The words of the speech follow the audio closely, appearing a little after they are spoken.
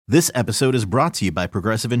This episode is brought to you by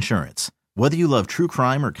Progressive Insurance. Whether you love true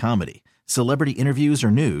crime or comedy, celebrity interviews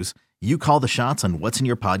or news, you call the shots on what's in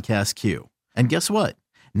your podcast queue. And guess what?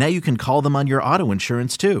 Now you can call them on your auto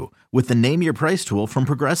insurance too with the Name Your Price tool from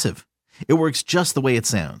Progressive. It works just the way it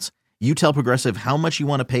sounds. You tell Progressive how much you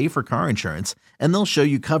want to pay for car insurance, and they'll show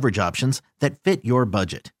you coverage options that fit your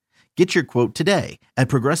budget. Get your quote today at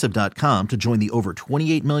Progressive.com to join the over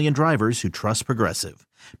 28 million drivers who trust Progressive.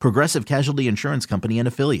 Progressive Casualty Insurance Company and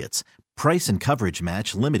Affiliates. Price and coverage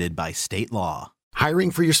match limited by state law. Hiring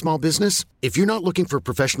for your small business? If you're not looking for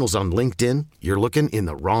professionals on LinkedIn, you're looking in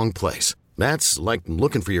the wrong place. That's like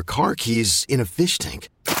looking for your car keys in a fish tank.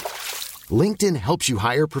 LinkedIn helps you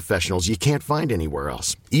hire professionals you can't find anywhere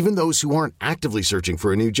else, even those who aren't actively searching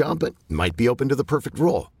for a new job but might be open to the perfect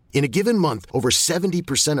role. In a given month, over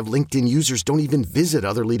 70% of LinkedIn users don't even visit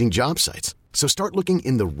other leading job sites. So start looking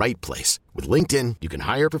in the right place. With LinkedIn, you can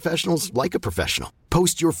hire professionals like a professional.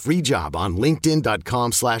 Post your free job on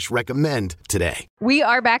linkedin.com/recommend today. We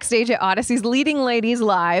are backstage at Audacy's Leading Ladies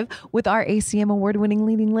Live with our ACM award-winning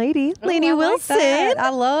leading lady, Lainey Wilson. Like I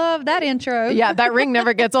love that intro. Yeah, that ring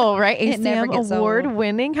never gets old, right? It never ACM gets old.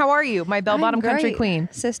 award-winning. How are you? My bell-bottom country queen.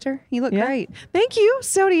 Sister, you look great. Thank you.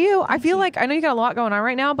 So do you. I feel like, I know you got a lot going on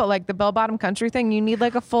right now, but like the bell-bottom country thing, you need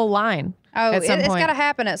like a full line. Oh, it's got to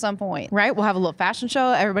happen at some point. Right? We'll have a little fashion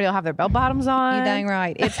show. Everybody will have their bell-bottoms on. You're dang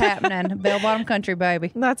right. It's happening. Bell-bottom country,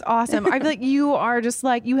 baby. That's awesome. I feel like you are just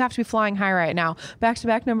like, you have to be flying high right now.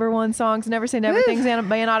 Back-to-back #1 songs, Never Say Never, Things Anna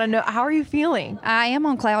may not know. How are you feeling? I am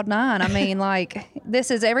on cloud nine. I mean, like, this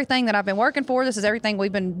is everything that I've been working for. This is everything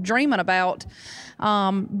we've been dreaming about.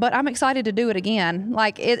 But I'm excited to do it again.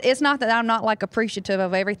 Like, it's not that I'm not like appreciative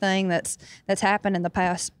of everything that's happened in the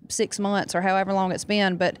past 6 months or however long it's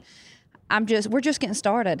been, but we're just getting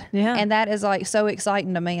started. Yeah. And that is like so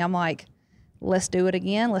exciting to me. I'm like, let's do it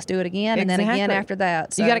again. Let's do it again. And then again after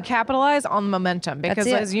that. So. You got to capitalize on the momentum because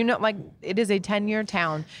as you know, like it is a 10-year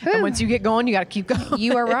town. Whew. And once you get going, you got to keep going.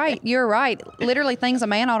 You are right. You're right. Literally Things a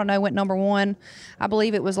Man Ought to Know went #1. I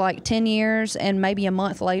believe it was like 10 years and maybe a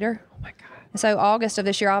month later. Oh my God. So August of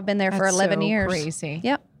this year, I've been there for 11 years. Crazy.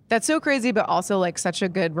 Yep. That's so crazy, but also like such a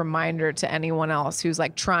good reminder to anyone else who's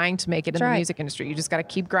like trying to make it in the music industry. You just got to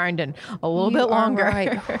keep grinding a little bit longer.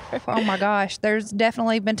 Right. Oh my gosh. There's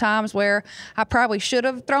definitely been times where I probably should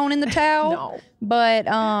have thrown in the towel,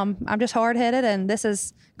 but I'm just hard headed and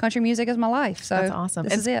country music is my life. So that's awesome.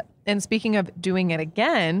 This is it. And speaking of doing it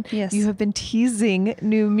again, yes. You have been teasing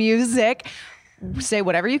new music. Say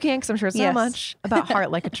whatever you can, because I'm sure it's so much about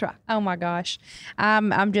Heart Like a Truck. Oh my gosh.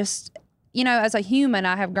 I'm just, as a human,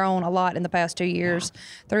 I have grown a lot in the past 2 years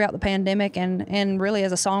throughout the pandemic and really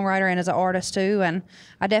as a songwriter and as an artist too. And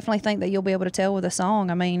I definitely think that you'll be able to tell with a song.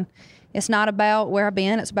 I mean, it's not about where I've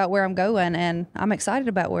been, it's about where I'm going. And I'm excited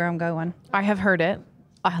about where I'm going. I have heard it.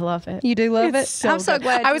 I love it. You do love it? I'm so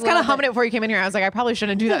glad. I was kind of humming it before you came in here. I was like, I probably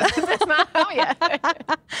shouldn't do that. It's not out yet.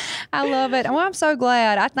 I love it. Well, I'm so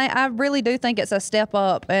glad. I really do think it's a step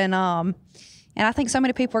up. And I think so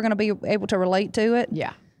many people are going to be able to relate to it.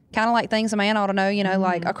 Yeah. Kind of like Things a Man Ought to Know,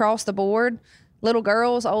 like across the board, little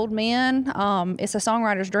girls, old men. It's a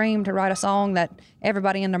songwriter's dream to write a song that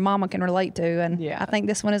everybody and their mama can relate to. And I think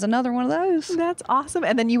this one is another one of those. That's awesome.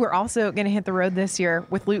 And then you were also going to hit the road this year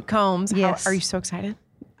with Luke Combs. Yes. Are you so excited?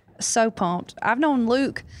 So pumped. I've known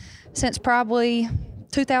Luke since probably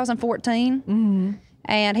 2014. Mm-hmm.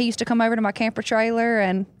 And he used to come over to my camper trailer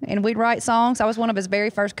and we'd write songs. I was one of his very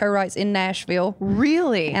first co-writes in Nashville.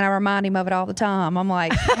 Really? And I remind him of it all the time. I'm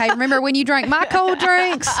like, hey, remember when you drank my cold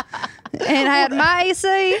drinks and had my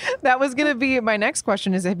AC? That was going to be my next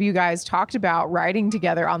question is, have you guys talked about writing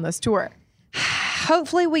together on this tour?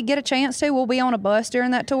 Hopefully we get a chance to. We'll be on a bus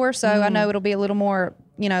during that tour, so I know it'll be a little more,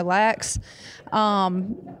 lax.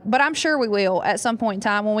 But I'm sure we will at some point in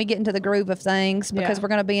time when we get into the groove of things because we're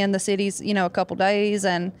going to be in the cities, a couple days,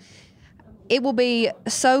 and it will be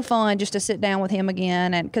so fun just to sit down with him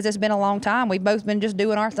again, and because it's been a long time. We've both been just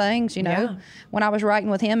doing our things, Yeah. When I was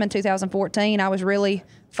writing with him in 2014, I was really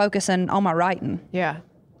focusing on my writing. Yeah.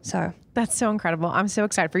 So that's so incredible. I'm so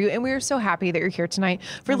excited for you. And we are so happy that you're here tonight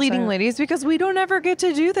for Leading Ladies because we don't ever get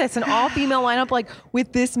to do this. An all-female lineup like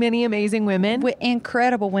with this many amazing women. With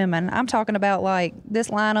incredible women. I'm talking about like this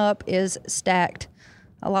lineup is stacked.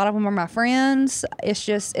 A lot of them are my friends. It's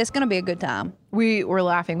going to be a good time. We were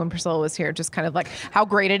laughing when Priscilla was here, just kind of like how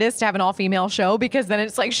great it is to have an all-female show, because then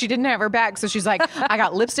it's like she didn't have her back. So she's like, I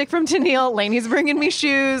got lipstick from Neal. Lainey's bringing me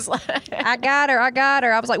shoes. I got her.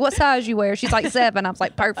 I was like, what size you wear? She's like 7. I was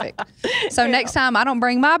like, perfect. So next time I don't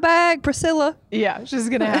bring my bag, Priscilla. Yeah, she's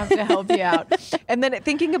going to have to help you out. And then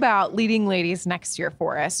thinking about leading ladies next year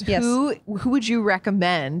for us, yes. who would you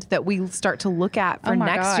recommend that we start to look at for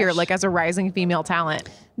next year, like as a rising female talent?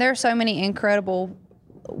 There are so many incredible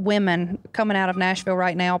women coming out of Nashville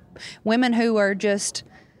right now, women who are just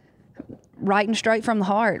writing straight from the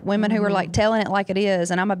heart, women who are like telling it like it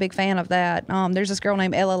is, and I'm a big fan of that. There's this girl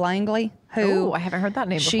named Ella Langley who I haven't heard that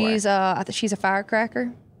name before. She's I think she's a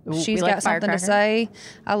firecracker. Ooh, she's got something to say.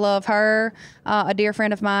 I love her. A dear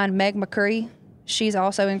friend of mine, Meg McCree, she's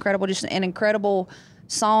also incredible, just an incredible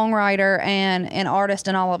songwriter and artist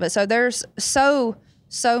and all of it. So there's so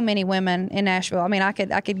many women in Nashville. I mean, I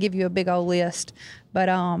could give you a big old list, but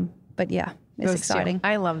yeah, it's exciting.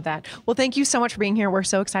 I love that. Well, thank you so much for being here. We're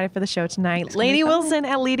so excited for the show tonight. Lainey Wilson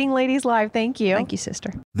at Leading Ladies Live. Thank you. Thank you,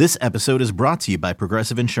 sister. This episode is brought to you by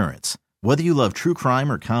Progressive Insurance. Whether you love true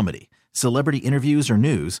crime or comedy, celebrity interviews or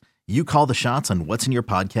news, you call the shots on what's in your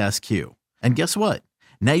podcast queue. And guess what?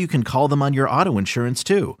 Now you can call them on your auto insurance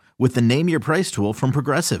too, with the Name Your Price tool from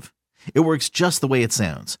Progressive. It works just the way it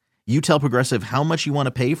sounds. You tell Progressive how much you want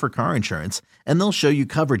to pay for car insurance, and they'll show you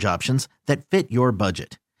coverage options that fit your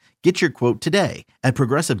budget. Get your quote today at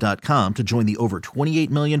Progressive.com to join the over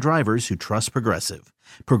 28 million drivers who trust Progressive.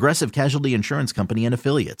 Progressive Casualty Insurance Company and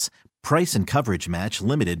Affiliates. Price and coverage match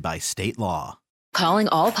limited by state law. Calling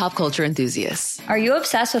all pop culture enthusiasts. Are you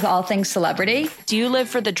obsessed with all things celebrity? Do you live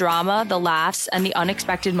for the drama, the laughs, and the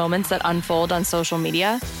unexpected moments that unfold on social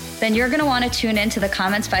media? Then you're going to want to tune in to the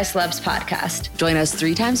Comments by Celebs podcast. Join us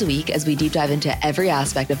 3 times a week as we deep dive into every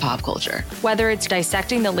aspect of pop culture. Whether it's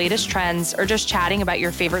dissecting the latest trends or just chatting about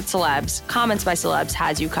your favorite celebs, Comments by Celebs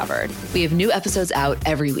has you covered. We have new episodes out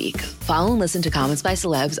every week. Follow and listen to Comments by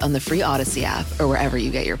Celebs on the free Audacy app or wherever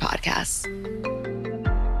you get your podcasts.